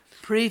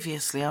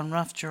Previously on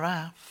Rough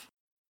Giraffe.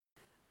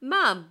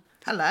 Mum.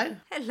 Hello.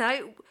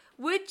 Hello.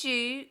 Would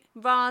you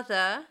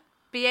rather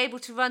be able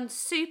to run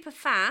super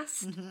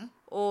fast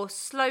or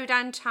slow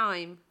down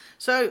time?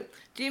 So,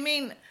 do you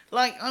mean,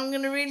 like, I'm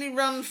going to really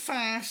run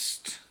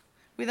fast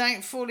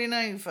without falling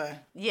over?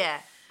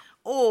 Yeah.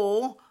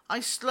 Or I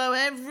slow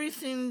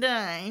everything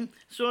down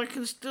so I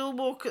can still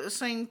walk at the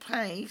same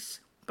pace,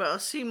 but I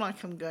seem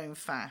like I'm going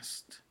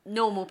fast?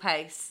 Normal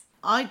pace.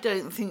 I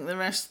don't think the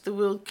rest of the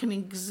world can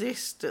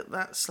exist at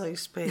that slow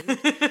speed.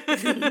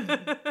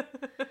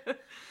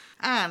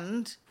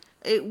 And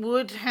it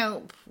would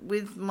help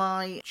with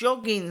my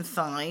jogging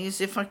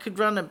thighs if I could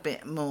run a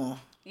bit more.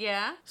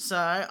 Yeah. So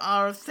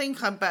I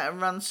think I better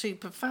run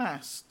super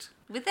fast.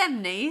 With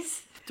them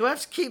knees. Do I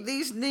have to keep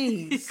these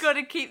knees? You've got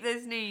to keep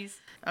those knees.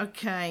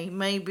 Okay,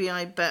 maybe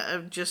I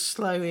better just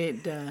slow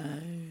it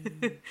down.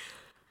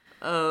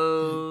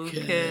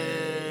 Okay.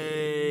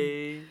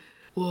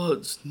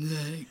 What's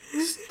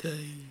next,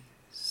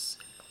 Daisy?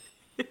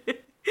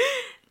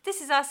 This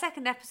is our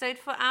second episode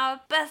for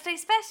our birthday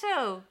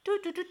special.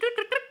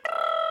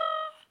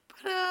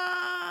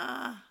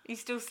 Ta-da! You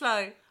still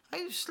slow?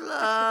 I'm slow.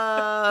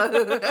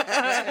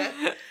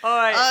 All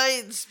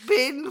right. It's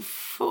been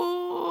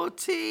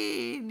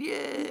 14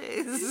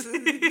 years.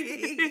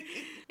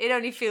 It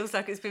only feels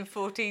like it's been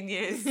 14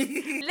 years.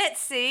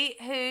 Let's see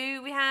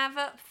who we have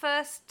up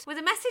first with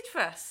a message for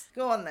us.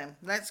 Go on then,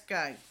 let's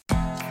go.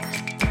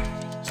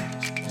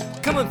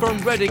 Coming from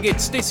Reading,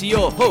 it's Stacey,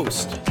 your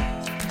host.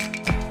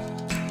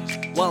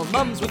 While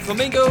mums with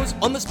flamingos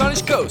on the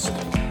Spanish coast,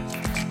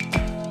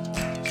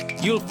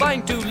 you'll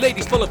find two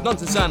ladies full of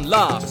nonsense and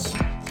laughs,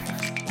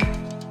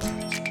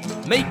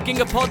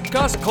 making a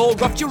podcast called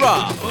Rough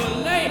Giraffe.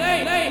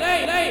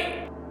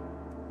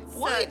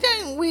 Why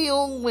don't we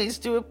always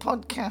do a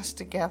podcast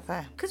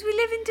together? Because we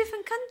live in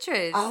different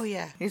countries. Oh,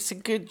 yeah. It's a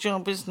good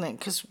job, isn't it?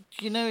 Because,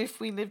 you know,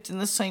 if we lived in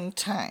the same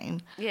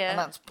town Yeah.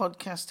 and had to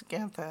podcast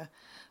together,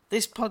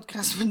 this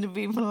podcast wouldn't have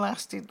even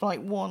lasted like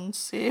one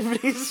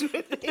series.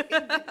 Would it?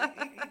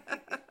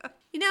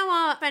 You know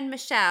our friend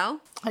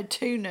Michelle? I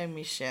do know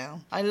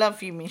Michelle. I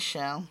love you,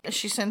 Michelle.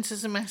 She sent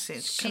us a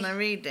message. Can I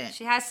read it?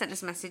 She has sent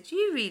us a message.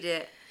 You read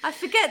it. I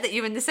forget that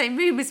you're in the same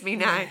room as me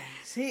now.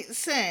 It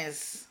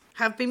says,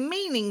 have been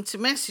meaning to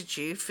message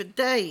you for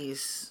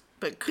days,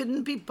 but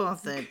couldn't be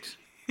bothered.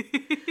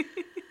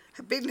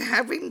 Have been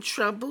having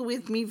trouble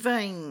with me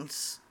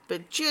veins,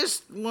 but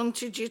just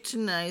wanted you to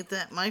know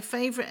that my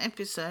favourite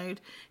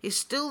episode is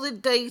still the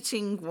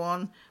dating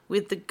one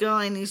with the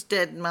guy and his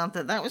dead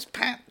mother. That was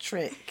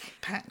Patrick.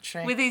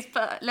 With his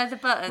leather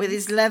buttons. With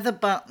his leather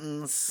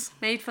buttons.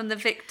 Made from the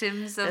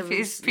victims of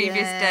his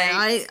previous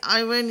days.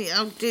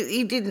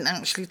 He didn't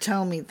actually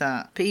tell me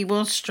that, but he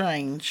was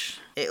strange.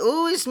 It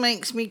always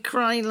makes me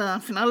cry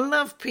laughing. I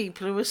love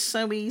people who are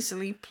so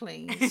easily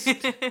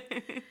pleased.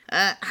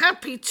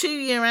 Happy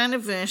 2-year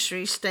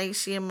anniversary,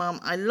 Stacey and Mum.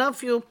 I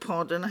love your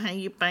pod and how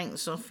you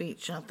bounce off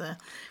each other.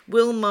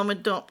 Will Mum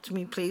adopt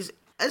me, please?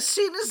 As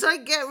soon as I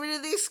get rid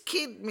of this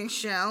kid,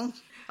 Michelle,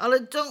 I'll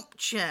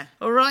adopt you.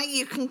 All right,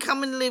 you can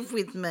come and live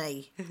with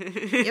me.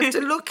 You have to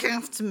look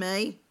after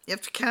me. You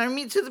have to carry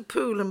me to the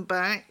pool and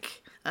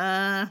back.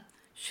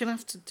 She'll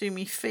have to do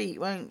me feet,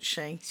 won't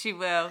she? She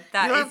will.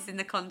 That is in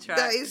the contract.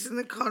 That is in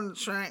the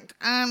contract.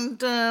 And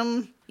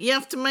you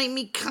have to make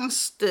me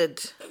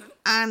custard.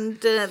 And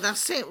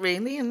that's it,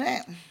 really, isn't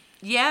it?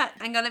 Yeah,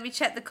 hang on, let me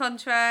check the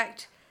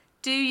contract.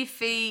 Do your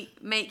feet,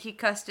 make you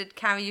custard,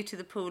 carry you to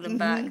the pool and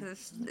back.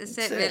 That's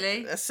it,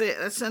 really. That's it.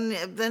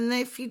 Then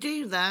if you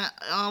do that,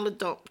 I'll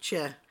adopt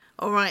you.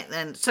 All right,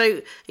 then.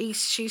 So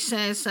she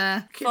says...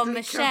 From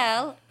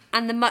Michelle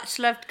and the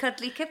much-loved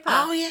Cuddly Kipper.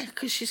 Oh, yeah,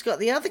 because she's got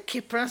the other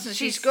Kipper, hasn't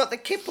she? She's got the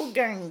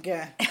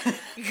Kippelganger.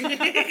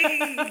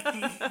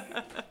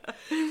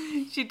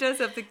 She does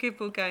have the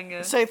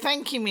Kippelganger. So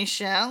thank you,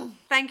 Michelle.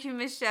 Thank you,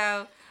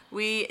 Michelle.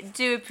 We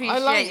do appreciate your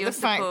support. I like the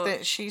fact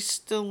that she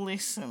still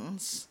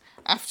listens.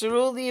 After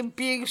all the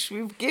abuse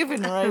we've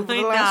given her over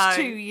the last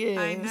 2 years.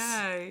 I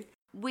know.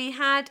 We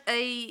had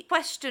a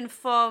question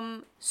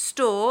from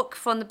Stork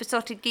from the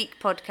Besotted Geek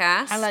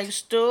podcast. Hello,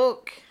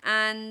 Stork.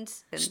 And...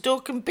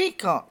 Stork and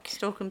Peacock.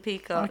 Stork and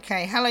Peacock.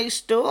 Okay, hello,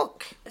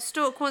 Stork.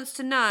 Stork wants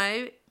to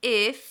know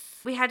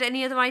if we had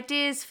any other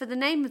ideas for the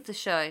name of the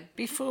show.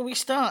 Before we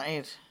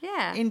started?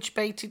 Yeah.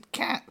 Intubated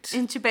Cat.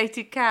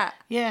 Intubated Cat.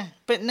 Yeah,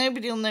 but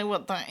nobody will know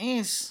what that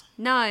is.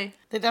 No.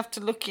 They'd have to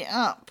look it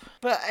up.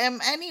 But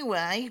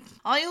anyway,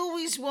 I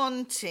always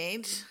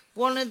wanted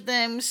one of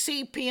them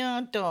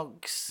CPR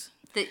dogs.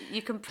 That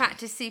you can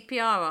practice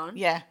CPR on?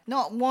 Yeah,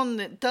 not one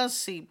that does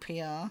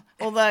CPR,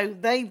 although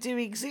they do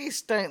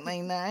exist, don't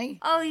they now?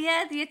 Oh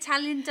yeah, the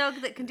Italian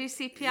dog that can do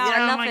CPR. Yeah,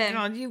 I love him. Oh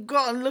my God, you've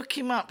got to look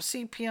him up,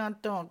 CPR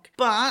dog.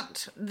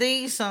 But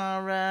these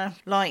are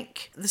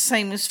like the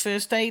same as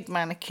first aid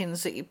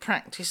mannequins that you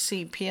practice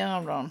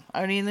CPR on,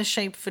 only in the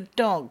shape of a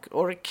dog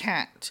or a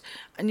cat.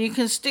 And you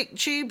can stick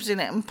tubes in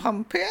it and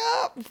pump it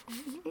up.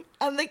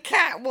 And the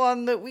cat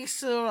one that we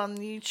saw on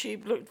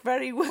YouTube looked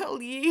very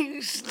well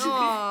used.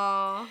 Aww.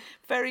 Oh.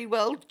 Very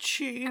well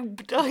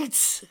tubed, I'd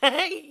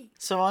say.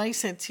 So I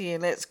said to you,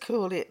 let's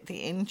call it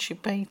the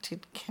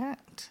intubated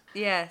cat.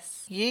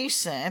 Yes. You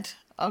said,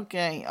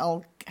 okay,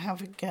 I'll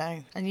have a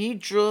go. And you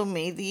drew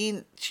me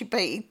the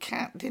intubated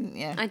cat, didn't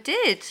you? I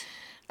did.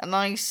 And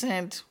I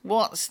said,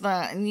 what's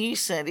that? And you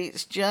said,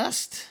 it's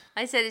just...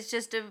 I said it's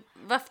just a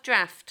rough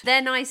draft.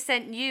 Then I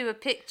sent you a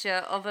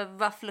picture of a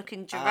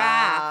rough-looking giraffe.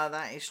 Ah,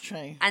 that is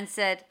true. And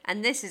said,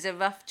 and this is a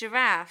rough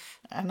giraffe.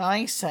 And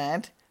I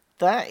said,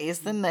 that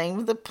is the name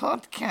of the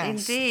podcast.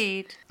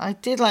 Indeed. I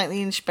did like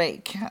the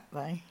intubated cat,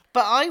 though.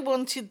 But I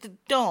wanted the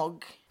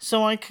dog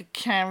so I could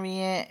carry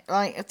it,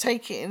 like, I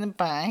take it in a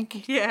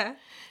bag Yeah.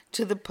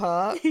 to the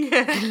park.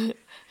 Yeah.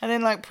 And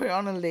then, like, put it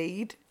on a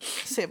lead,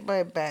 sit by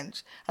a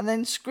bench, and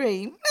then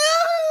scream,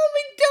 "Oh,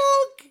 my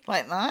dog!"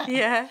 Like that.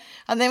 Yeah.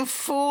 And then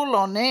fall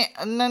on it,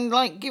 and then,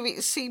 like, give it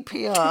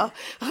CPR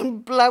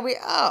and blow it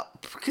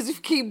up. Because if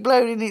you keep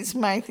blowing in its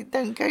mouth, it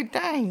don't go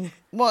down.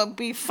 What would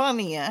be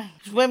funnier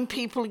is when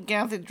people are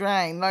gathered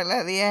round, like,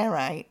 let the air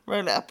out,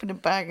 roll it up in a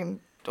bag and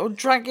or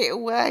drag it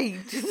away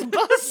to the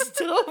bus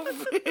stop.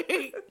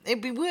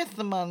 It'd be worth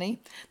the money.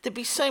 There'd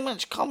be so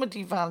much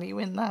comedy value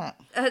in that.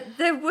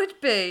 There would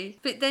be.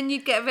 But then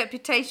you'd get a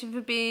reputation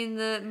for being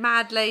the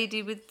mad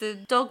lady with the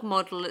dog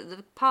model at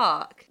the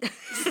park.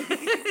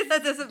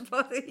 That doesn't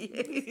bother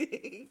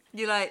you.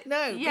 You're like,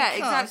 No, yeah,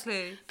 because,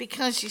 exactly.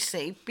 Because you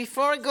see,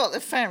 before I got the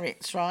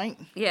ferrets, right,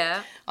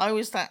 Yeah, I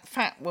was that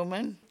fat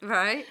woman.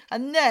 right.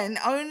 And then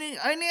I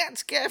only had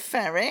to get a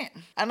ferret,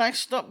 and I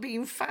stopped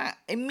being fat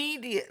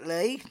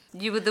immediately.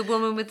 You were the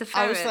woman with the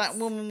ferrets. I was that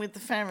woman with the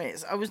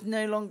ferrets. I was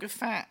no longer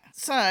fat.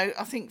 So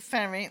I think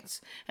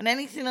ferrets and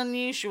anything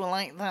unusual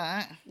like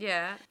that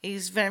Yeah.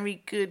 is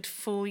very good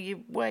for your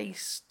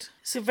waist.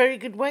 It's a very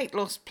good weight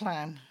loss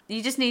plan.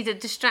 You just need a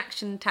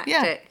distraction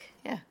Yeah. tactic.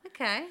 Yeah.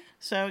 Okay.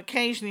 So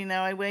occasionally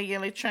now I wear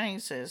yellow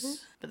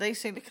trousers. But they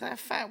say, look at that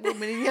fat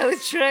woman in yellow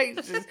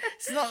trousers.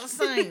 It's not the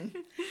same.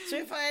 So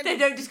if I had They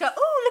don't just go,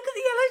 oh, look at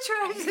the yellow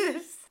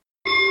trousers.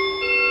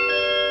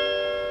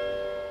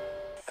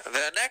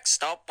 The next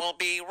stop will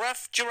be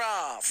Rough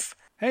Giraffe.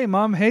 Hey,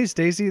 Mom. Hey,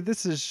 Stacy.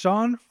 This is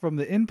Sean from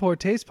the In Poor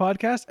Taste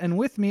podcast, and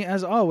with me,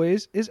 as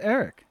always, is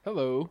Eric.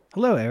 Hello.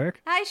 Hello,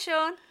 Eric. Hi,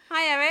 Sean.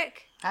 Hi,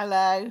 Eric.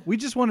 Hello. We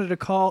just wanted to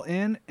call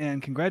in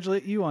and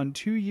congratulate you on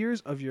 2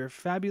 years of your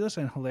fabulous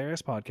and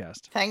hilarious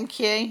podcast. Thank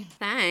you.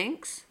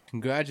 Thanks.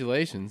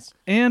 Congratulations.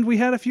 And we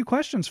had a few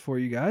questions for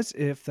you guys,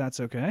 if that's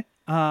okay.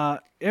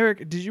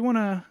 Eric, did you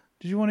wanna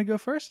go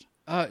first?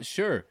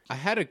 Sure. I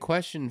had a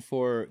question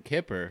for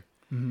Kipper.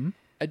 Mm-hmm.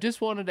 I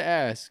just wanted to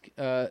ask,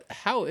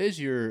 how is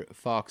your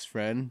fox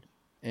friend,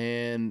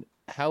 and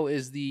how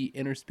is the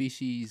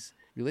interspecies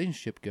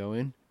relationship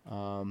going?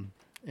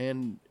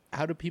 And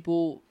how do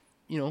people,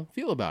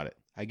 feel about it?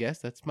 I guess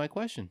that's my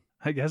question.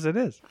 I guess it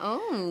is.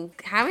 Oh,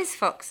 how is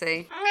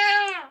Foxy?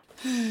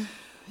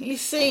 You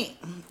see,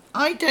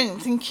 I don't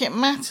think it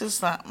matters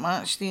that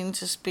much, the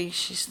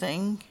interspecies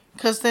thing.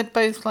 Because they're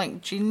both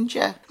like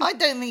ginger. I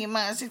don't think it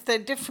matters if they're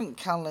different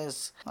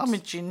colours. I'm a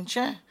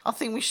ginger. I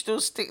think we should all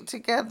stick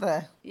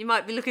together. You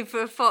might be looking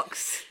for a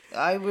fox.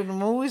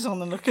 I'm always on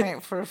the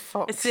lookout for a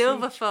fox. A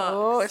silver fox.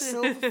 Oh, a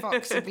silver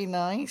fox would be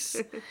nice.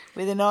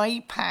 With an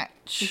eye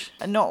patch.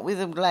 And not with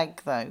a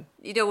leg, though.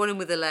 You don't want him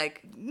with a leg.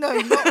 No,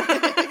 not,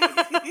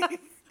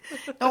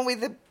 not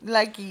with a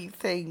leggy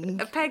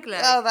thing. A peg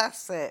leg. Oh,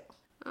 that's it.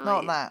 Oh,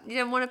 Not that. You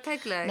don't want a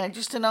peg leg? No,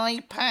 just an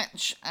eye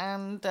patch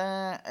and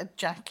a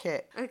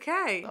jacket.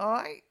 Okay. All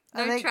right?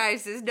 No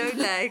trousers, no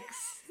legs.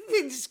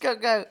 You just got to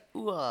go,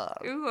 ooh-ah.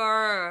 Who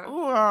are?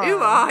 Ooh-ah. Who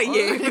are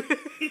you?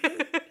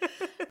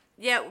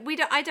 Yeah,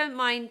 I don't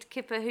mind,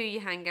 Kipper, who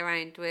you hang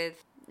around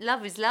with.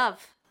 Love is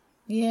love.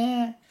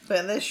 Yeah,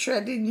 but they're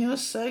shredding your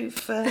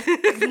sofa.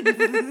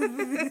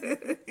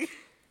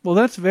 Well,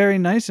 that's very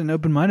nice and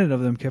open-minded of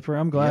them, Kipper.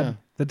 I'm glad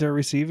that they're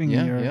receiving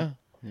your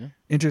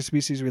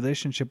interspecies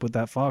relationship with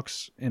that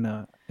fox in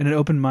an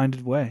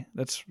open-minded way.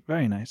 That's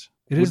very nice.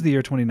 It is the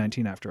year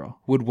 2019, after all.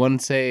 Would one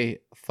say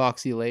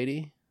foxy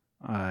lady?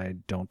 I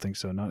don't think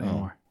so. Not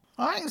anymore.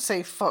 I can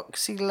say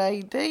foxy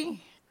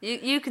lady.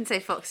 You can say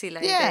foxy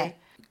lady. Yeah.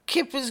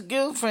 Kipper's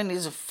girlfriend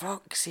is a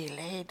foxy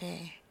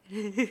lady.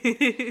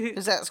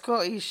 Is that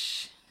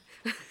Scottish?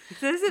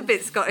 There's a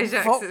bit Scottish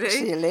Foxy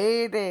accent.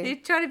 lady. You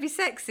trying to be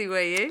sexy,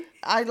 were you?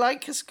 I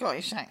like a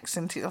Scottish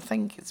accent. I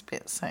think it's a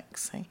bit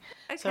sexy.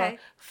 Okay. So,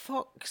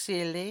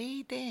 foxy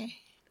lady.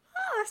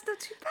 Oh, that's not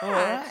too All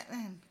bad. right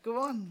then,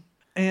 go on.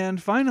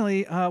 And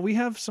finally, we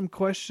have some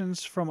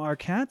questions from our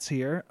cats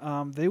here.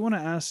 They want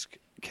to ask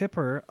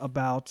Kipper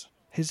about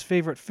his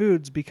favorite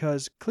foods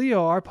because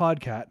Cleo, our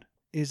podcat,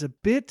 is a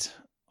bit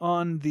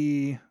on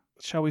the,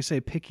 shall we say,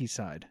 picky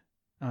side.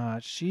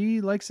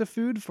 She likes the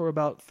food for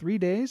about 3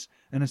 days,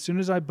 and as soon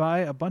as I buy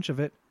a bunch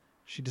of it,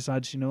 she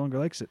decides she no longer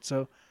likes it.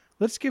 So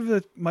let's give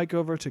the mic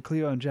over to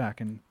Cleo and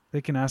Jack, and they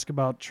can ask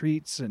about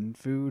treats and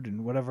food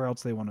and whatever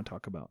else they want to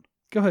talk about.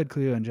 Go ahead,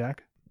 Cleo and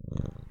Jack.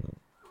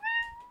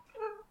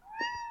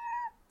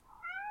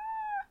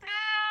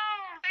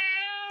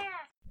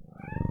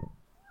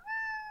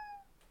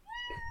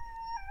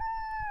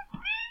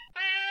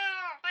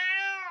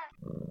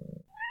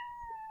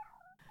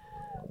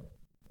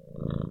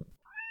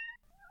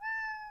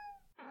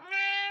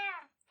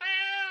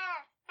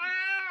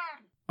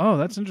 Oh,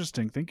 that's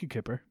interesting. Thank you,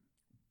 Kipper.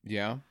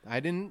 Yeah,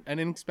 I didn't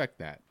expect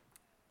that.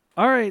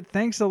 All right,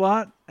 thanks a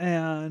lot.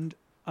 And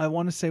I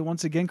want to say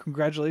once again,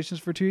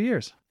 congratulations for 2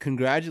 years.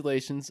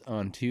 Congratulations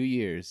on 2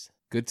 years.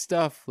 Good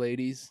stuff,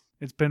 ladies.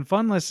 It's been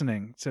fun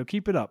listening, so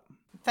keep it up.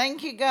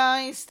 Thank you,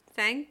 guys.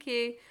 Thank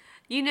you.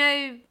 You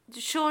know,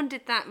 Sean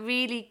did that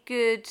really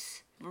good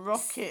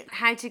Rocket.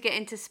 how to get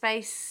into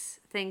space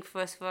thing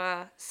for us for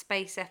our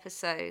space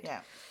episode.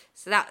 Yeah.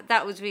 So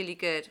that was really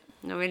good.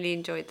 I really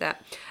enjoyed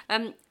that.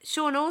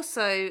 Sean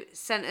also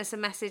sent us a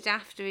message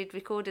after he'd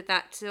recorded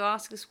that to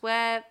ask us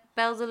where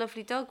Belle the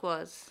Lovely Dog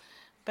was.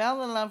 Belle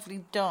the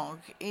Lovely Dog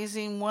is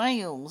in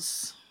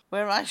Wales,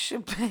 where I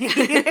should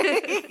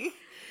be.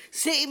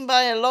 Sitting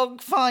by a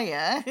log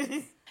fire.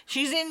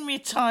 She's in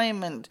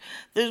retirement.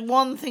 There's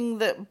one thing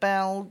that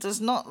Belle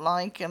does not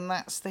like, and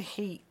that's the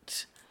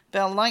heat.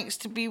 Belle likes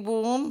to be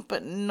warm,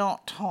 but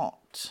not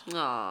hot.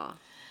 Aww.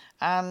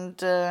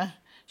 And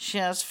she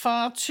has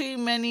far too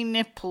many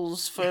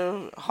nipples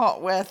for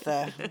hot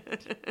weather.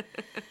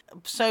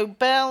 So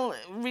Belle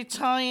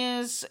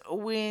retires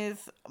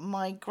with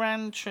my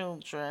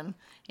grandchildren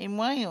in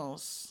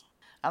Wales.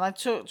 And I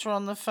talked to her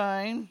on the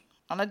phone,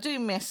 and I do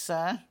miss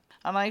her.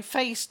 And I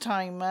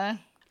FaceTime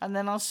her, and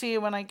then I'll see her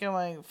when I go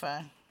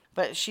over.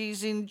 But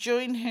she's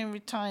enjoying her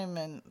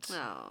retirement.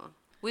 Oh,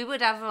 we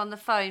would have her on the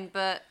phone,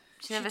 but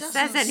she never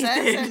doesn't says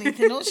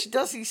anything. All she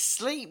does is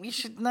sleep. You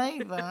should know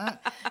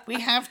that.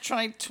 We have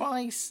tried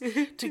twice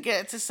to get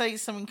her to say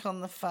something on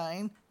the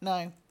phone.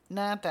 No,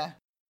 nada.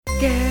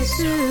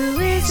 Guess who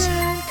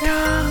isn't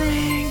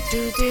coming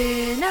to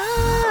dinner?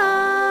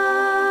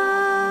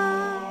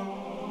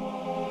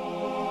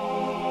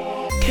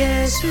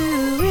 Guess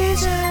who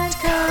isn't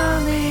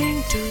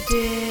coming to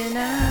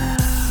dinner?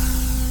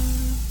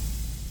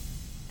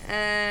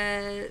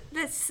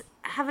 Let's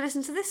have a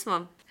listen to this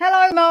one.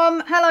 Hello,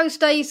 Mum. Hello,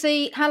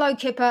 Stacey. Hello,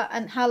 Kipper.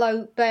 And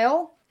hello,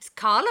 Belle. It's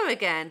Carla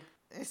again.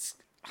 It's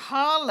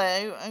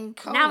Harlow and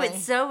Colin. Now it's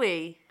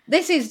Zoe.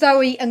 This is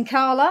Zoe and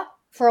Carla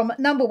from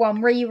Number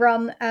One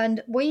Rerun,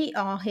 and we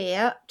are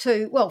here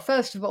to, well,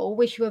 first of all,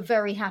 wish you a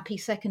very happy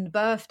second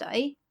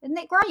birthday. Isn't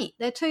it great?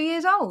 They're 2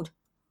 years old.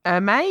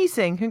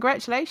 Amazing.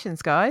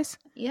 Congratulations, guys.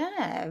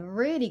 Yeah,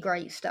 really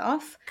great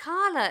stuff.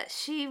 Carla,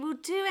 she will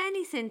do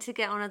anything to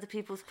get on other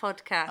people's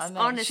podcasts, I know.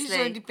 honestly. She's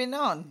already been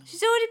on.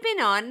 She's already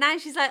been on. Now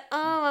she's like,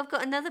 oh, I've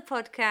got another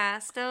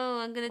podcast. Oh,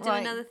 I'm going to do Right,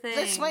 another thing.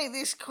 let's make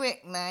this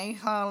quick now.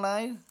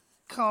 Harlow,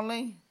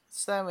 Colin,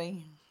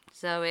 Zoe.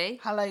 Zoe.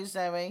 Hello,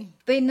 Zoe.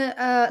 Been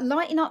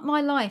lighting up my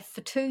life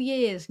for 2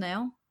 years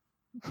now.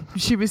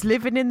 She was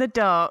living in the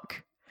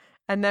dark,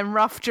 and then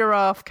Rough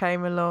Giraffe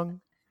came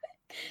along.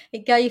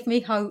 It gave me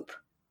hope.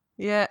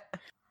 Yeah.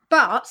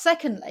 But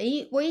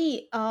secondly,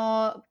 we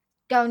are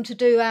going to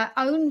do our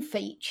own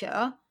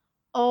feature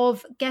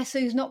of Guess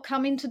Who's Not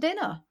Coming to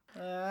Dinner.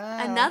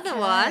 Another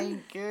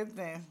one.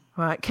 Goodness.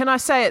 Right. Can I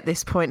say at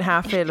this point how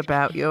I feel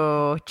about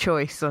your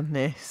choice on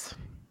this?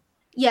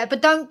 Yeah,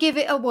 but don't give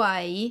it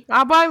away.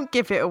 I won't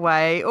give it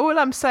away. All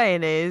I'm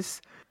saying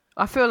is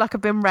I feel like I've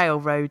been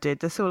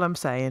railroaded. That's all I'm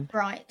saying.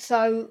 Right.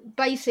 So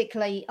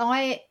basically,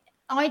 I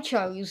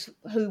chose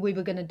who we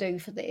were going to do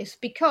for this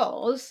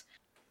because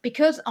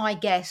I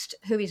guessed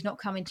who is not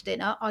coming to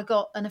dinner. I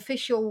got an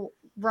official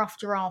Rough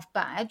Giraffe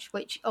badge,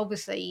 which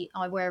obviously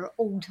I wear at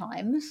all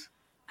times.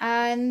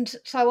 And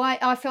so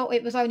I felt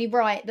it was only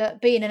right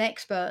that, being an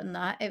expert in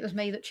that, it was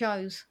me that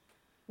chose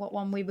what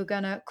one we were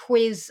going to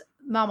quiz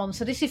Mum on.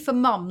 So this is for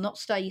Mum, not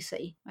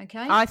Stacey,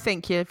 okay? I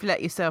think you've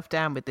let yourself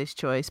down with this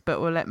choice, but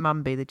we'll let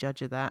Mum be the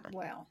judge of that.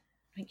 Well,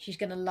 I think she's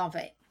going to love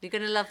it. You're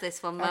going to love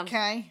this one, Mum.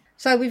 Okay.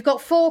 So we've got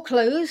 4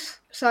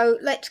 clues. So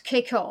let's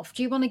kick off.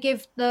 Do you want to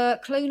give the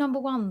clue number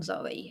 1,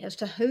 Zoe, as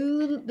to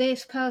who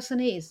this person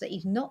is that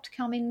is not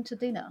coming to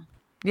dinner?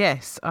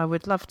 Yes, I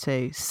would love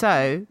to.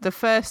 So the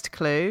first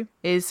clue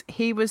is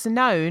he was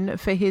known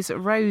for his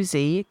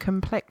rosy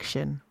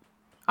complexion.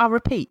 I'll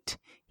repeat.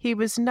 He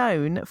was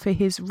known for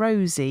his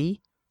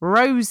rosy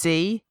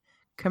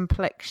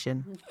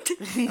complexion.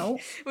 Oh.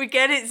 We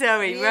get it,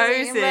 Zoe.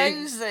 Rosie.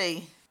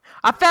 Rosie.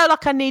 I felt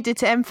like I needed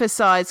to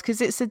emphasise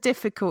because it's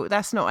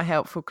that's not a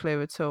helpful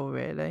clue at all,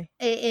 really.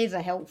 It is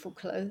a helpful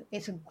clue.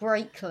 It's a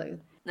great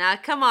clue. Now,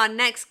 come on,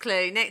 next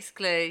clue.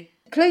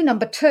 Clue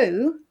number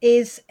 2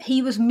 is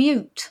he was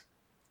mute.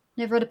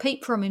 Never had a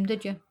peep from him,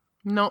 did you?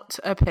 Not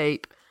a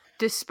peep.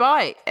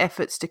 Despite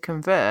efforts to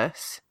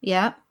converse,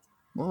 Yeah.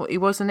 well, he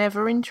wasn't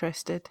ever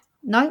interested.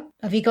 No?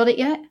 Have you got it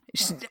yet?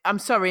 I'm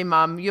sorry,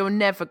 Mum. You're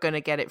never going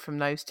to get it from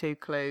those 2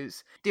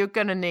 clues. You're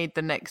going to need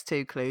the next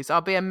 2 clues.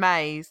 I'll be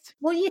amazed.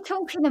 What are you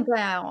talking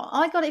about?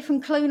 I got it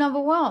from clue number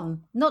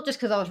 1. Not just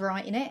because I was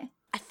writing it.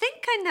 I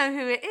think I know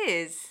who it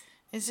is.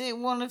 Is it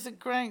one of the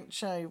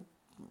Groucho?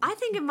 I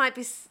think it might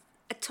be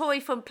a toy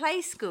from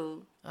Play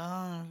School.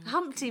 Oh.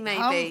 Humpty,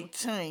 maybe.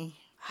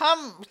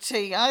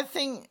 Humpty, I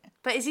think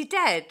But is he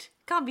dead?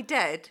 Can't be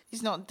dead.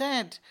 he's not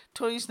dead.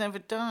 Toys never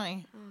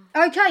die.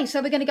 Okay,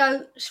 so we're going to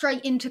go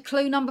straight into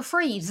clue number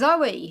 3.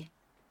 Zoe,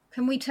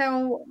 can we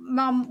tell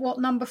Mum what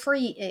number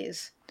 3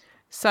 is?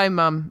 So,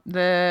 Mum,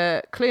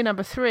 the clue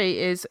number 3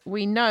 is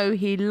we know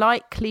he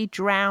likely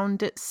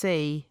drowned at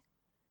sea.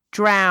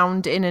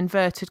 Drowned in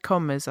inverted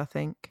commas, I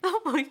think. Oh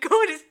my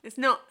God, it's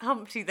not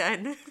Humpty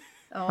then.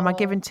 Am I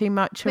giving too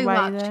much Too away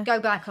much. there? Go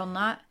back on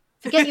that.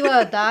 Forget you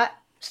heard that.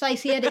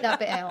 Stacey, edit that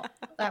bit out.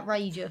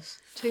 Outrageous.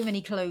 Too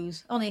many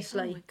clues,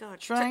 honestly. Oh my God.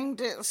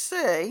 Drowned at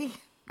sea.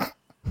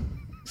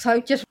 So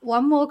just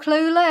one more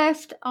clue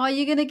left. Are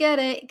you going to get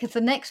it? Because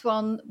the next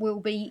one will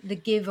be the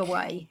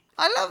giveaway.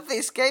 I love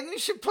this game. You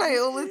should play it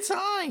all the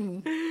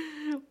time.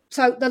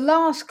 So the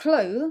last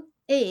clue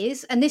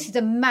is, and this is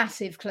a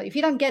massive clue. If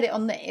you don't get it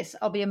on this,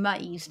 I'll be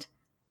amazed.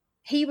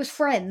 He was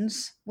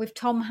friends with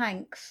Tom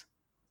Hanks.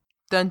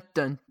 Dun,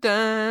 dun,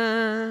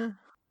 dun.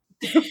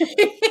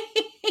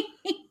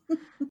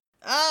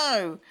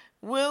 Oh,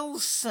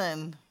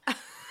 Wilson.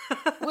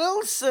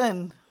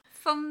 Wilson.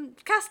 From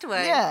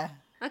Castaway? Yeah.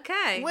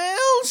 Okay.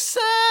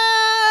 Wilson!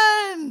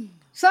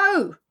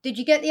 So, did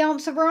you get the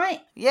answer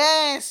right?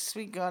 Yes,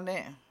 we got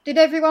it. Did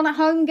everyone at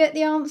home get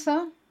the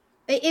answer?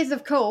 It is,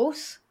 of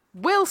course.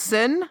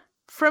 Wilson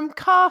from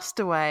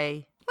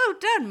Castaway. Well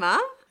done,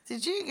 Mum.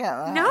 Did you get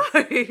that? No.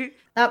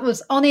 That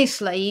was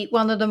honestly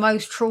one of the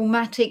most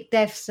traumatic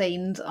death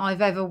scenes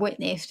I've ever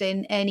witnessed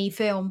in any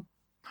film.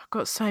 I've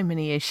got so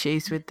many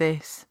issues with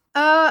this.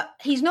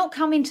 He's not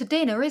coming to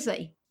dinner, is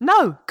he?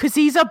 No, because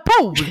he's a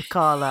bald,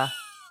 Carla.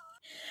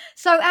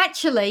 So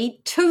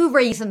actually, 2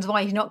 reasons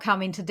why he's not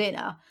coming to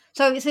dinner.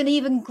 So it's an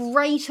even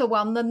greater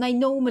one than they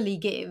normally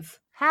give.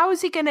 How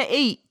is he going to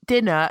eat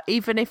dinner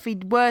even if he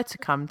were to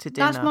come to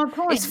dinner? That's my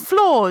point. It's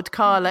flawed,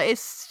 Carla.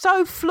 It's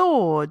so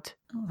flawed.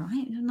 All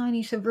right, no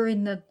need to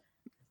ruin the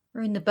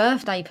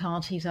birthday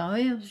parties, are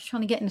we? I was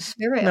trying to get in the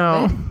spirit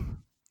of it.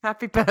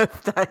 Happy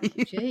birthday.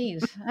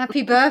 Jeez.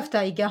 Happy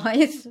birthday,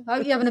 guys.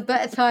 Hope you're having a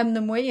better time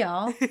than we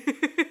are.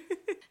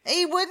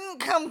 He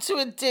wouldn't come to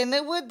a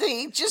dinner, would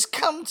he? He'd just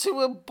come to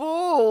a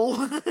ball.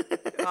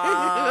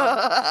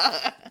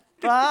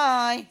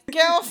 Bye.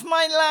 Get off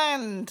my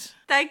land.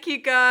 Thank you,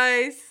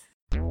 guys.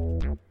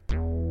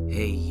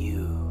 Hey,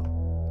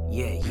 you.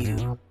 Yeah,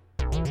 you.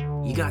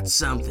 You got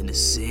something to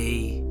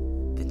say?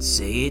 Then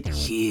say it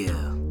here.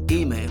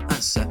 Email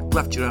us at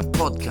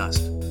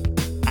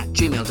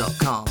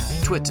roughgiraffepodcast@gmail.com.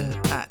 Twitter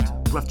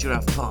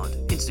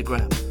 @roughgiraffepod.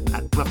 Instagram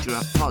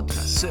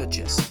 @roughgiraffepodcast. Search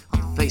us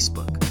on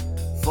Facebook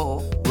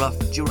for Rough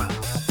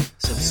Giraffe.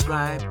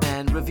 Subscribe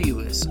and review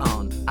us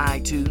on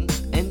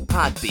iTunes and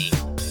Podbean.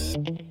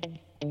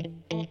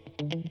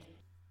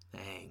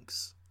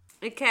 Thanks.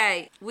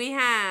 Okay, we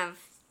have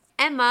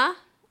Emma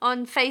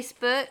on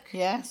Facebook.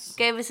 Yes.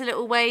 Gave us a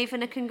little wave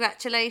and a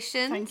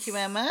congratulations. Thank you,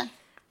 Emma.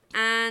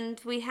 And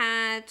we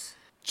had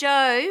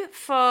Joe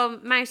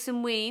from Mouse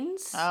and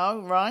Weens.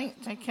 Oh, right.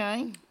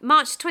 Okay.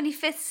 March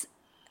 25th,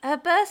 her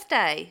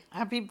birthday.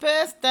 Happy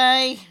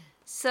birthday.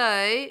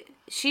 So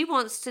she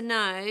wants to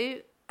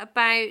know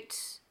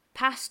about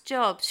past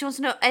jobs. She wants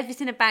to know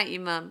everything about you,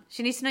 Mum.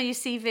 She needs to know your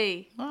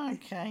CV.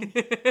 Okay.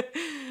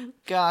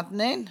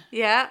 Gardening.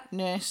 Yeah.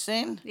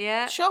 Nursing.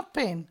 Yeah.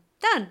 Shopping.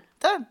 Done.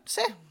 Done.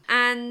 See?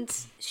 And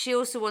she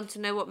also wants to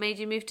know what made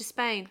you move to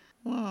Spain.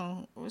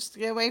 Well, it was to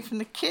get away from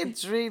the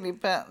kids, really,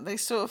 but they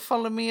sort of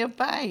follow me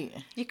about.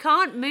 You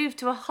can't move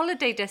to a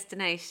holiday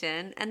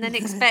destination and then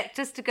expect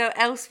us to go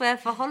elsewhere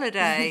for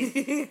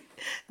holiday.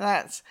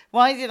 That's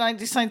why did I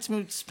decide to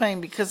move to Spain?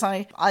 Because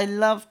I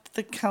loved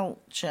the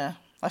culture.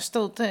 I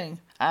still do.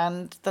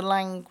 And the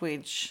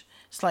language.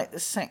 It's like the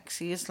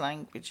sexiest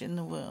language in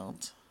the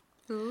world.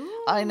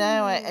 Ooh. I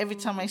know. Every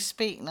time I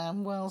speak now,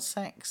 I'm well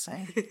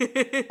sexy.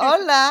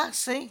 Hola,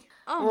 see?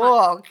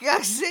 Oh,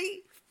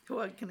 see?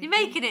 You're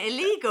making it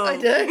illegal. I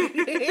know.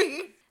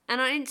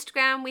 And on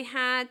Instagram we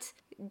had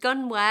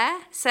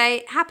Gunware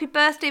say, happy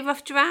birthday,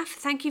 Rough Giraffe.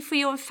 Thank you for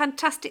your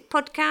fantastic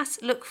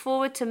podcast. Look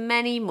forward to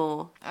many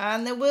more.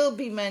 And there will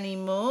be many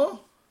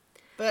more.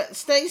 But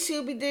Stacey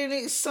will be doing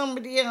it with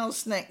somebody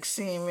else next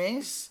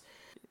series.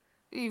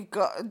 You've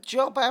got a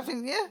job,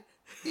 haven't you?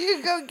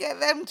 You go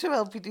get them to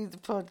help you do the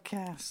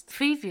podcast.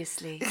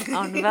 Previously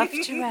on Rough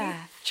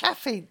Giraffe.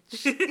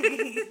 Chaffage.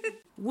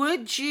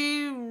 Would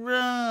you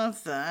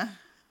rather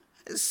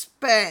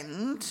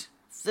spend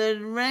the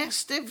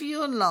rest of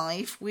your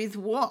life with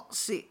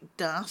what's-it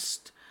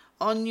dust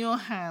on your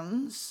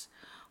hands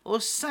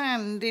or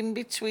sand in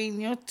between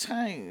your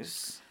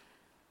toes?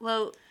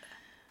 Well,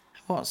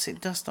 what's-it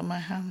dust on my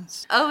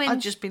hands? Owen...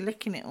 I'd just be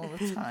licking it all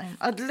the time.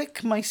 I'd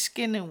lick my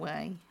skin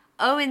away.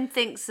 Owen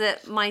thinks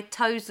that my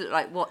toes look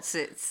like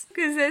what's-its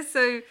because they're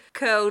so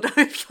curled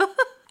over.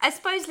 I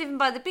suppose living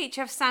by the beach,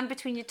 you have sand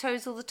between your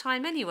toes all the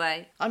time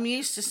anyway. I'm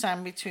used to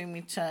sand between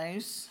my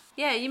toes.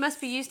 Yeah, you must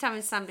be used to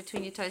having sand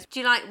between your toes. Do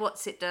you like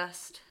what's-it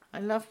dust? I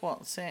love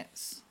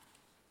what's-its.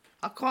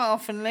 I quite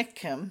often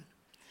lick them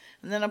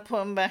and then I put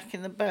them back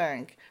in the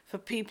bag for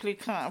people who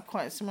can't have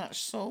quite so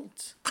much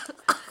salt.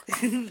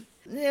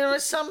 There are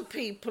some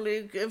people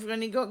who have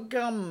only got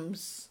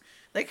gums.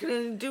 They can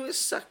only do a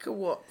suck of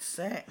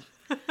what's-it.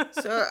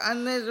 So,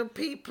 and there are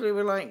people who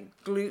are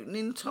like gluten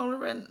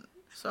intolerant.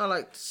 So I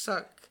like to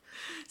suck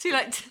So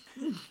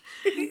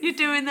you're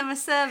doing them a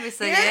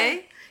service, are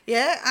you?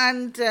 Yeah,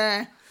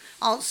 and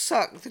I'll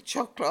suck the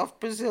chocolate off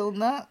Brazil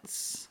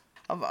nuts.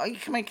 You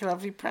can make a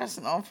lovely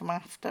present of them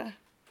after.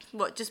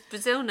 What, just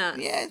Brazil nuts?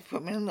 Yeah,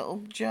 put them in a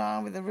little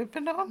jar with a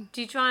ribbon on.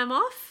 Do you try them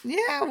off? Yeah,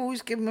 I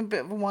always give them a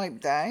bit of a wipe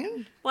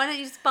down. Why don't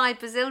you just buy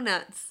Brazil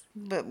nuts?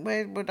 But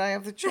where would I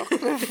have the chocolate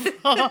from?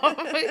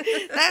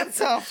 That's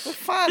half the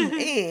fun,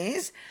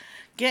 is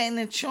getting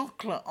the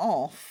chocolate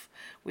off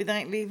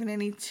without leaving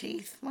any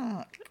teeth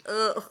mark.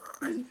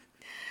 Ugh.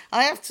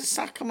 I have to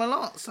suck them a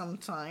lot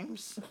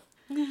sometimes.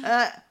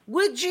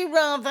 Would you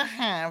rather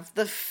have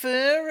the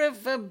fur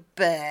of a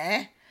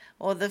bear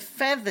or the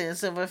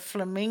feathers of a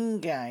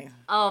flamingo?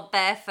 Oh,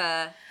 bear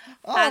fur.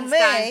 Oh, Hands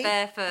down,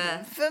 bear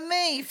fur. For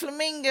me,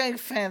 flamingo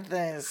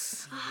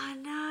feathers. Oh,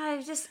 no.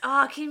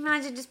 Can you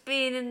imagine just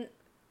being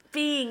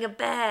a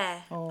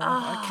bear?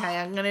 Okay,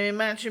 I'm going to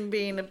imagine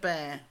being a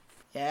bear.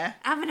 Yeah?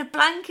 Having a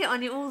blanket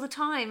on you all the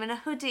time and a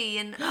hoodie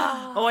and...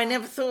 Oh, I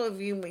never thought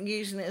of you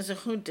using it as a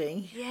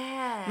hoodie.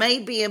 Yeah.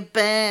 Maybe a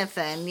bear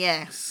then,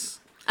 yes.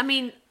 I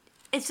mean,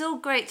 it's all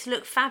great to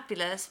look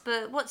fabulous,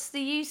 but what's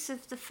the use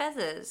of the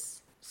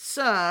feathers?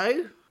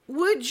 So,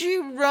 would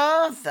you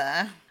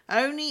rather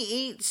only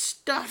eat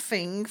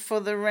stuffing for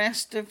the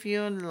rest of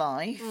your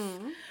life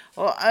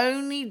or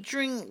only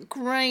drink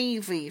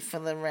gravy for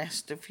the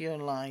rest of your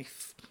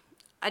life?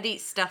 I'd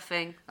eat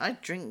stuffing.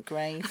 I'd drink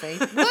gravy.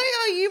 Why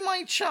are you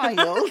my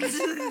child?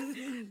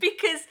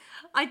 Because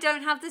I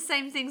don't have the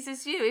same things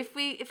as you.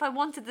 If I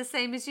wanted the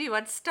same as you,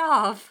 I'd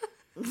starve.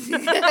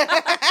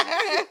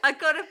 I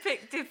gotta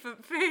pick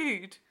different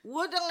food.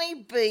 Would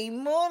I be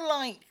more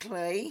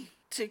likely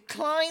to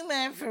climb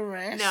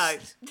Everest? No.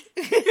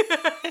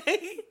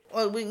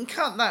 Well, we can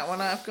cut that one.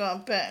 I've got a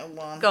better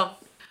one. Go on.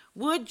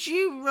 Would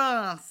you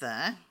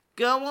rather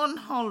go on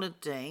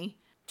holiday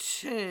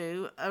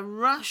to a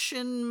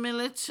Russian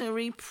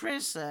military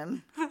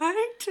prison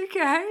Right,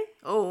 okay.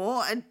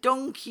 or a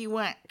donkey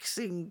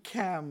waxing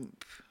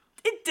camp?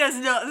 It does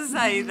not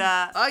say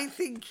that. I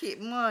think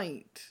it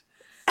might.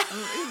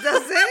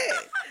 Does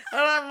it?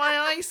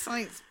 My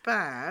eyesight's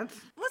bad.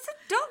 What's a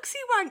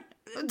doxy wank?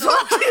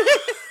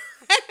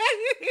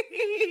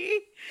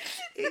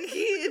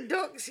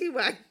 Doxy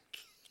wank.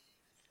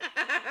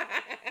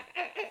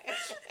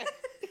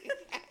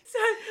 So,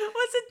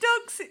 what's a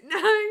doxy?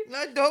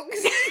 No,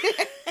 doxy.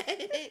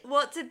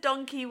 What's a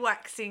donkey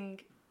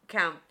waxing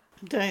camp?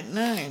 Don't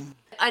know.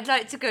 I'd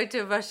like to go to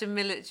a Russian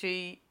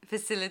military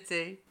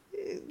facility.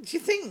 Do you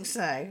think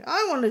so?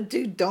 I want to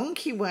do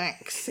donkey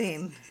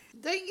waxing.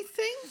 Don't you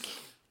think?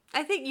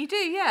 I think you do,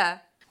 yeah.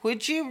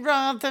 Would you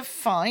rather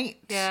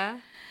fight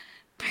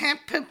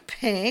Peppa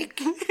Pig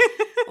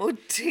or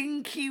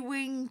Tinky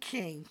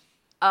Winky?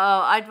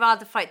 Oh, I'd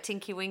rather fight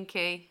Tinky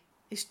Winky.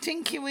 Is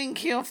Tinky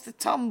Winky off the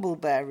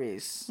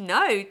Tumbleberries?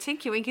 No,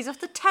 Tinky Winky's off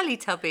the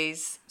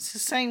Teletubbies. It's the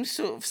same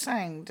sort of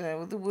sound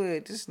with the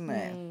word, isn't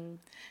it?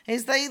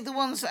 Is they the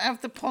ones that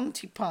have the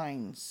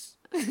Pontypines?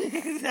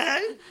 No?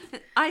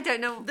 I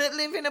don't know. That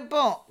live in a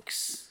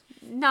box?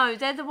 No,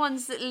 they're the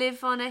ones that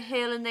live on a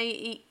hill and they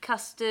eat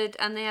custard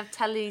and they have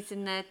tellies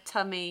in their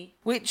tummy.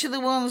 Which are the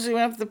ones who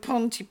have the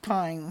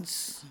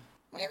Pontypines?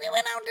 We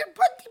went out to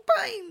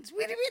Pontypines. We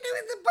went out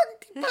to the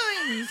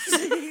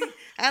Pontypines.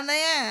 And they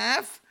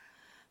have...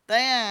 Is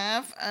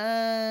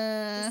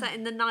that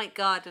in the night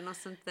garden or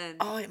something?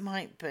 Oh, it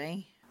might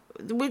be.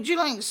 Would you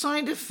like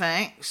side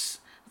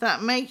effects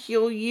that make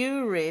your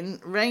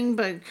urine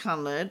rainbow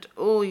coloured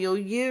or your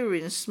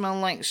urine smell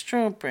like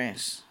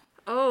strawberries?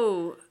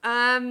 Oh,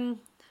 I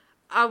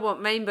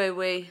want rainbow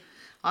wee.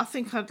 I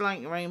think I'd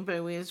like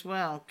rainbow wee as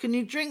well. Can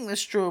you drink the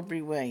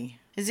strawberry wee?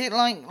 Is it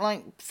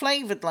like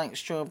flavoured like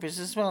strawberries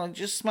as well, or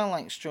just smell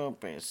like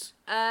strawberries?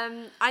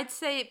 I'd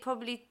say it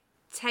probably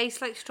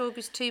tastes like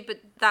strawberries too, but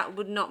that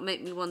would not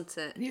make me want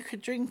it. You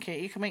could drink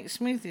it. You can make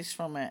smoothies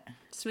from it.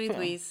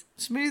 Smoothies.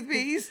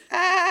 Smoothies.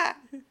 Ah!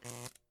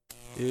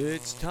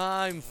 It's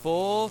time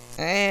for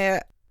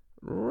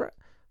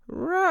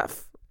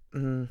Rough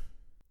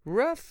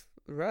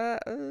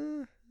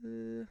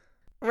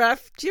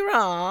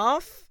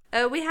Giraffe.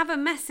 We have a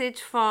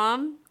message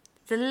from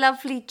the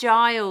lovely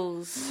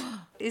Giles.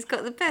 He's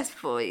got the best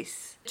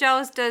voice.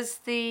 Giles does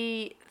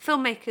the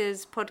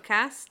Filmmakers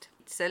podcast.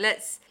 So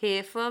let's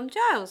hear from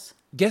Giles.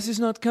 Guess who's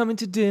not coming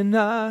to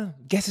dinner?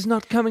 Guess who's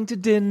not coming to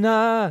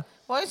dinner?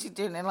 Why is he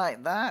doing it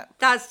like that?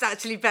 That's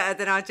actually better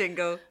than our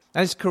jingle.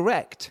 That is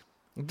correct.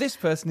 This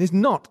person is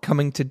not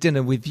coming to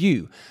dinner with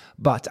you,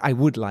 but I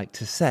would like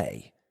to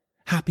say,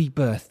 happy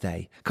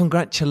birthday,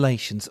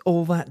 congratulations,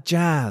 all that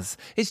jazz.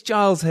 It's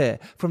Giles here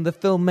from the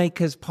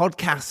Filmmakers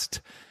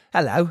podcast.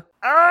 Hello.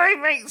 Oh, it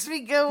makes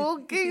me go all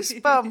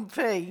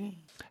goosebumpy.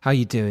 How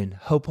you doing?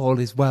 Hope all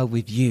is well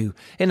with you.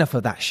 Enough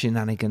of that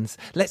shenanigans.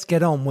 Let's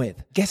get on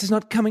with Guess Who's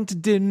Not Coming to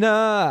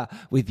Dinner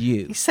with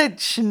you. He said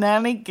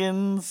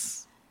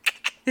shenanigans.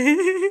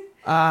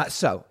 All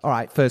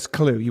right, first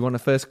clue. You want a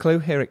first clue?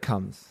 Here it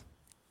comes.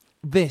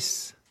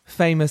 This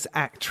famous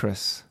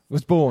actress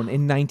was born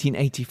in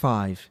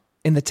 1985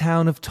 in the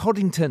town of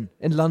Toddington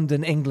in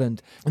London,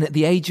 England. And at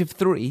the age of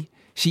 3,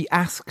 she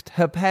asked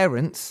her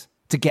parents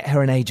to get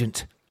her an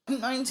agent?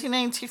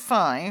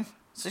 1985,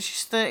 so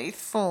she's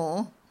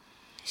 34.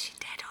 Is she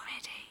dead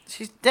already?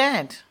 She's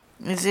dead.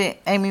 Is it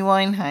Amy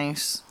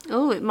Winehouse?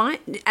 Oh, it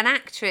might. An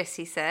actress,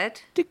 he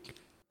said. Tick,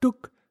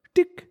 tock,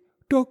 tick,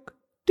 tock,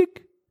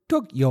 tick,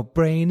 tock. Your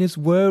brain is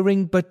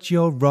whirring, but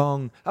you're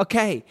wrong.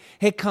 Okay,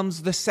 here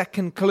comes the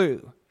second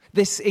clue.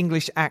 This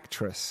English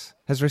actress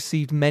has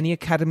received many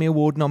Academy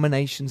Award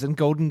nominations and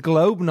Golden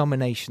Globe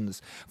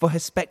nominations for her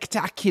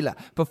spectacular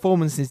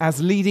performances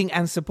as leading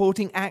and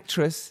supporting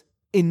actress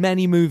in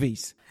many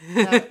movies.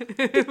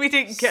 We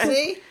didn't get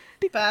See?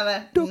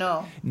 Bella,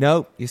 no.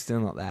 No, you're still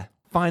not there.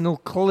 Final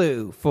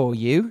clue for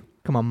you.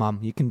 Come on, Mum,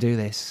 you can do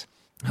this.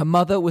 Her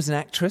mother was an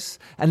actress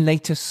and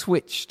later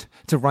switched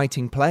to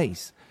writing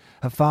plays.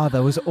 Her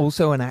father was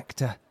also an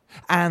actor.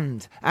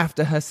 And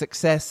after her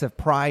success of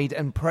Pride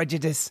and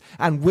Prejudice,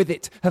 and with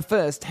it her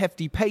first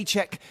hefty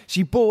paycheck,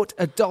 she bought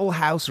a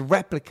dollhouse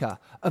replica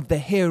of the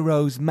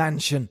hero's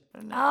mansion.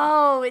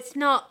 Oh, it's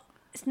not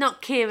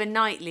Keira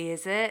Knightley,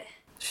 is it?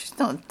 She's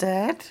not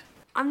dead.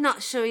 I'm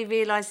not sure he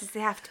realises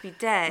they have to be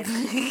dead.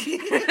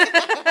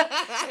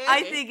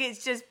 I think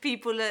it's just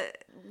people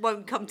that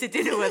won't come to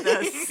dinner with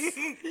us.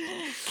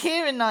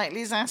 Keira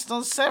Knightley's asked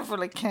on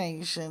several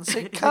occasions, so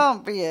it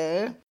can't be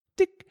her.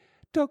 Tick,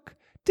 tock,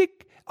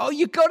 tick. Oh,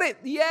 you got it.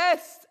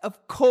 Yes.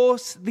 Of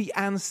course, the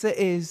answer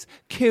is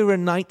Keira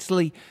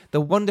Knightley,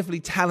 the wonderfully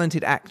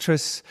talented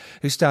actress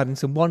who starred in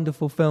some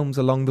wonderful films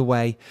along the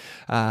way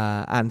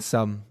and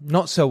some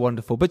not so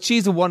wonderful. But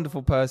she's a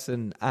wonderful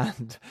person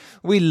and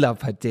we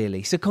love her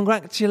dearly. So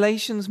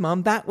congratulations,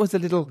 Mum. That was a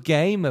little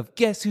game of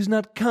Guess Who's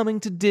Not Coming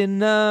to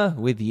Dinner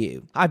with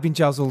you. I've been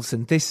Giles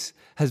Olsen. This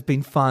has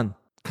been fun.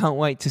 Can't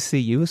wait to see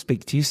you. I'll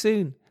speak to you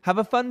soon. Have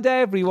a fun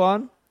day,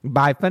 everyone.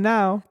 Bye for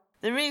now.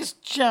 There is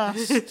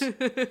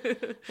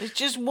there's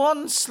just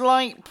one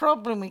slight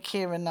problem with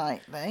Keira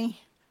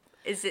Knightley.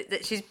 Is it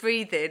that she's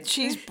breathing?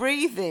 She's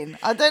breathing.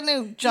 I don't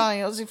know,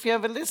 Giles, if you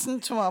ever listen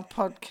to our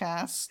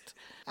podcast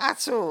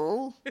at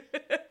all.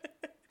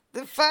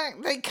 The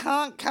fact they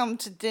can't come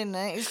to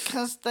dinner is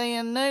because they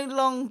are no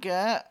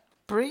longer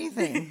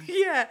breathing.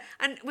 Yeah,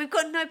 and we've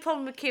got no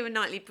problem with Keira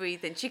Knightley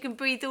breathing. She can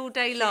breathe all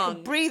day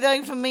long. Breathe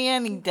over me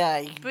any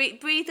day.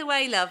 Breathe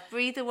away, love.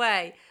 Breathe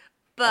away.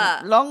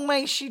 But long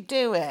may she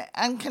do it.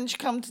 And can she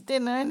come to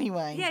dinner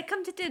anyway? Yeah,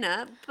 come to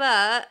dinner,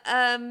 but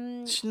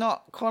she's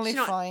not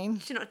qualifying.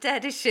 She's not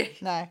dead, is she?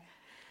 No.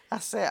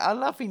 That's it. I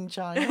love him,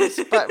 Giles,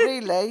 but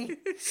really,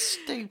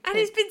 stupid. And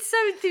he's been so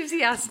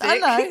enthusiastic. I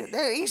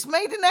know. He's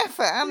made an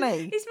effort, hasn't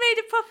he? He's made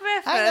a proper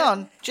effort. Hang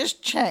on.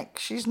 Just check.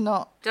 She's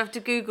not. Do I have to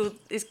Google,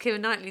 is Keira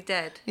Knightley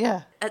dead?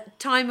 Yeah. At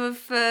time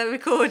of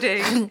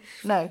recording?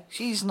 No,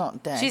 she's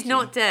not dead. She's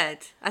not dead.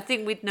 I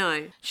think we'd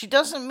know. She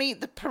doesn't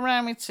meet the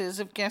parameters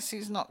of Guess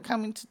Who's Not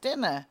Coming to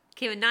Dinner.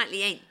 Keira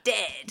Knightley ain't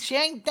dead. She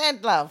ain't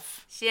dead,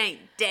 love. She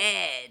ain't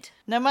dead.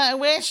 No matter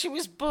where she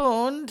was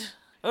born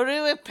or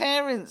who her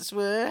parents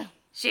were.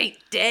 She ain't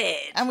dead.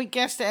 And we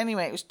guessed it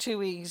anyway. It was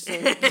too easy.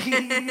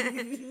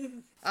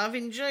 I've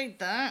enjoyed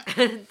that.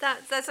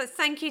 That's like,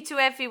 thank you to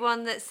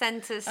everyone that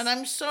sent us. And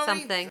I'm sorry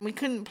something. We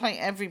couldn't play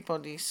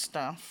everybody's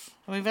stuff.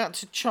 We've had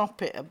to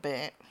chop it a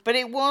bit. But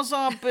it was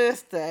our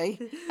birthday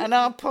and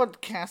our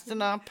podcast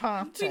and our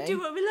party. We do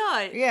what we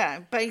like. Yeah,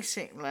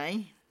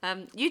 basically.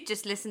 You'd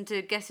just listen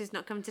to Guess Who's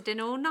Not Coming to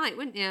Dinner all night,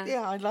 wouldn't you?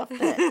 Yeah, I loved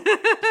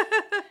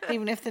it.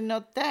 Even if they're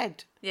not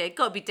dead. Yeah,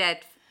 got to be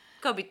dead.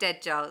 Got to be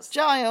dead, Giles.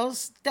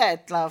 Giles,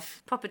 dead,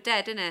 love. Proper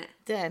dead, innit?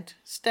 Dead.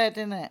 It's dead,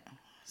 innit?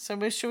 So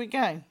where shall we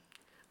go?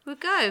 We'll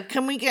go.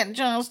 Can we get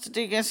Giles to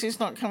do Guess Who's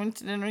Not Coming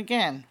to Dinner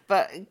again?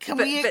 But can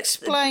we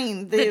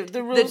explain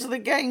the rules of the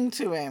game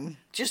to him?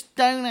 Just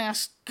don't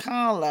ask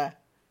Carla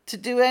to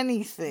do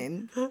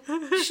anything.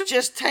 She's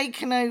just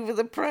taken over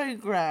the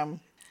programme.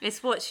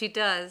 It's what she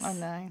does. I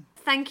know.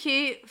 Thank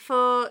you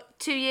for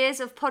 2 years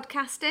of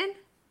podcasting.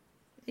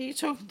 Are you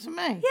talking to me?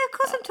 Yeah, of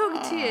course I'm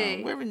talking to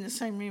you. We're in the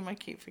same room, I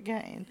keep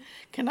forgetting.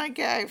 Can I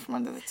get out from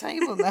under the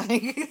table now?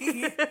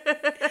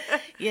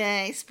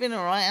 Yeah, it's been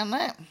all right, hasn't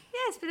it?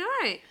 Yeah, it's been all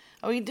right.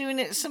 Are we doing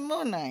it some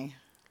more now?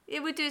 Yeah,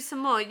 we'll do some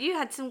more. You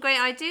had some great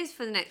ideas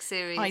for the next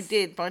series. I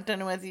did, but I don't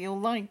know whether you'll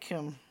like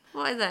them.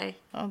 What are they?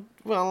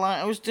 Well,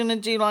 I was going to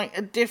do like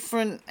a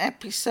different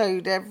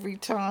episode every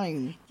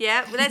time.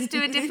 Yeah, well, let's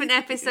do a different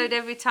episode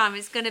every time.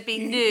 It's going to be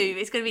new.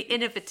 It's going to be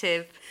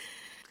innovative.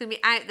 It's going to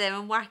be out there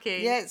and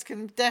wacky. Yeah, it's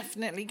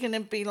definitely going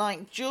to be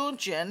like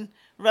Georgian,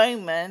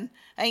 Roman,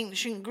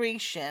 ancient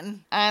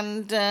Grecian,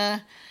 and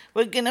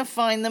we're going to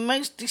find the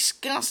most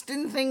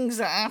disgusting things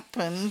that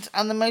happened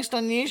and the most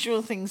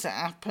unusual things that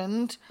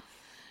happened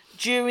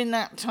during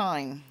that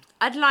time.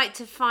 I'd like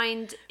to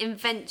find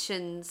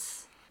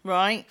inventions.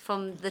 Right.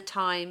 From the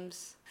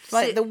times.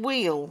 Like the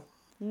wheel?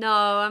 No,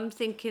 I'm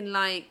thinking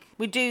like...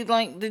 We do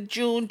like the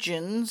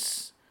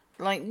Georgians,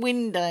 like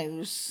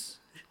windows.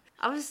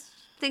 I was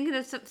thinking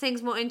of some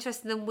things more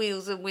interesting than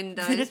wheels and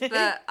windows,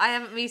 but I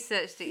haven't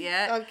researched it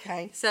yet.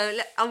 Okay. So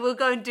we'll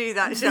go and do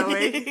that, shall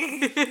we?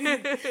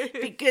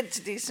 Be good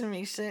to do some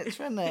research,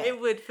 wouldn't it?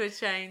 It would for a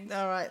change.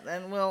 All right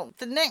then. Well,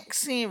 the next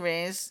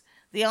series,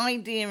 the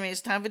idea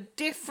is to have a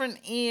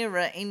different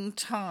era in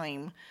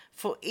time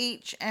for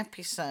each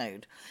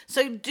episode.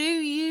 So do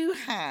you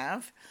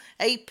have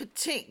a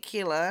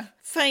particular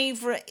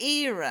favourite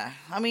era?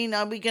 I mean,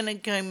 are we going to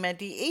go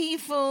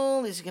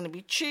medieval? Is it going to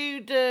be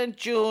Tudor,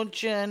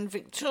 Georgian,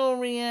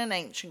 Victorian,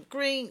 ancient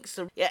Greeks?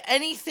 Yeah,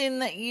 anything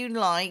that you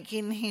like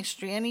in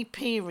history, any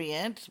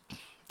period.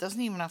 Doesn't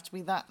even have to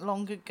be that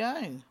long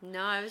ago.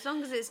 No, as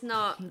long as it's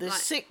not the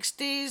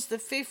 60s, the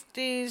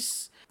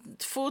 50s,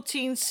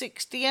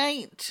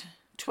 1468,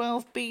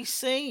 12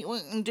 BC. We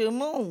can do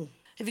them all.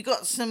 If you've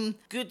got some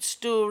good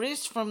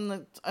stories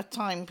from a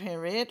time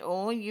period,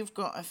 or you've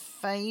got a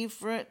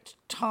favourite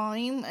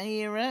time,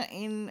 era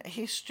in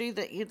history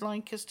that you'd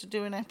like us to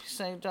do an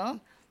episode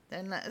on,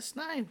 then let us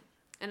know.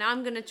 And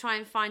I'm going to try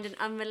and find an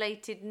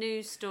unrelated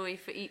news story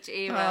for each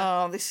era.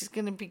 Oh, this is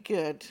going to be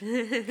good.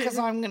 Because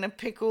I'm going to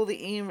pick all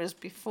the eras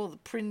before the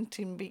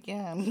printing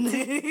began.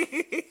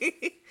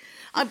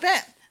 I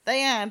bet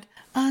they had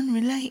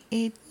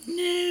unrelated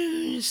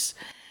news.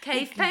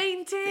 Cave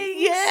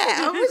paintings. Yeah,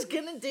 I was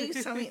going to do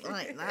something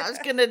like that. I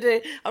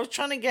was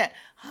trying to get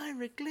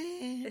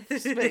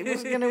hieroglyphs, but it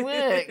wasn't going to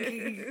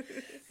work.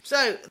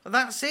 So,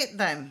 that's it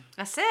then.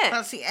 That's it.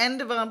 That's the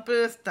end of our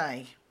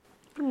birthday.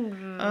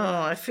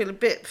 Oh, I feel a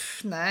bit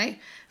now.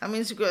 That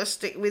means we've got to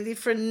stick with you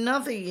for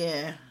another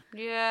year.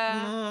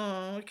 Yeah.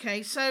 Oh,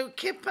 okay. So,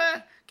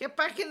 Kipper, get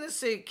back in the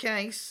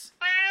suitcase.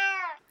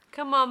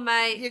 Come on,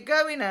 mate. You're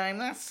going home,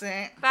 that's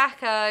it.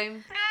 Back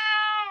home.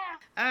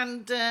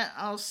 And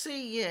I'll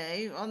see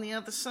you on the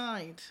other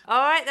side.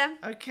 All right, then.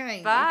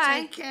 Okay. Bye.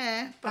 Well, take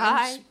care.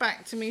 Bye.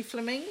 Back to me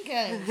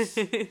flamingos.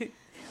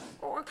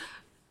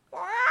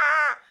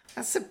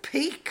 That's a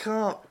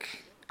peacock.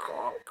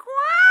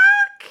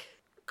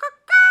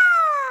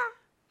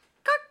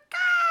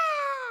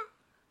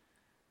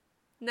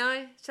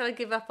 No? Shall I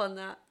give up on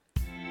that?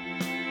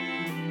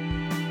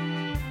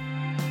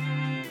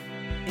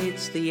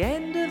 It's the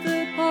end of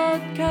the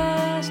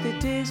podcast,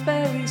 it is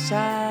very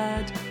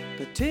sad.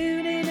 But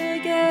tune in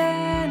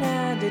again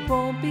and it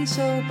won't be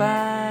so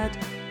bad.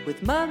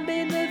 With Mum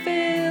in the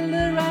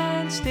villa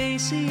and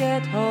Stacey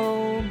at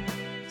home.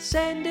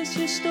 Send us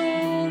your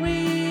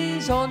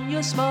stories on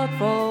your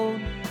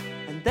smartphone.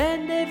 And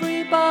then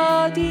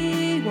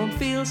everybody won't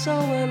feel so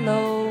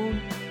alone.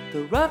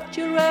 The Rough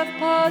Giraffe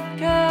Podcast.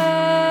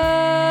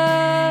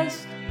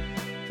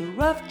 The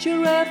Rough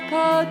Giraffe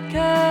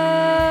Podcast.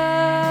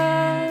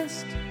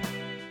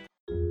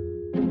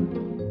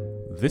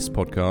 This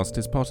podcast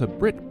is part of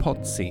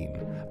Britpod Scene,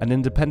 an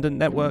independent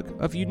network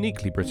of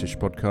uniquely British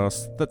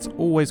podcasts that's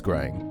always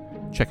growing.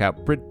 Check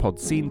out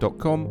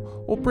BritpodScene.com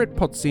or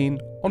Britpod Scene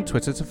on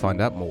Twitter to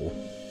find out more.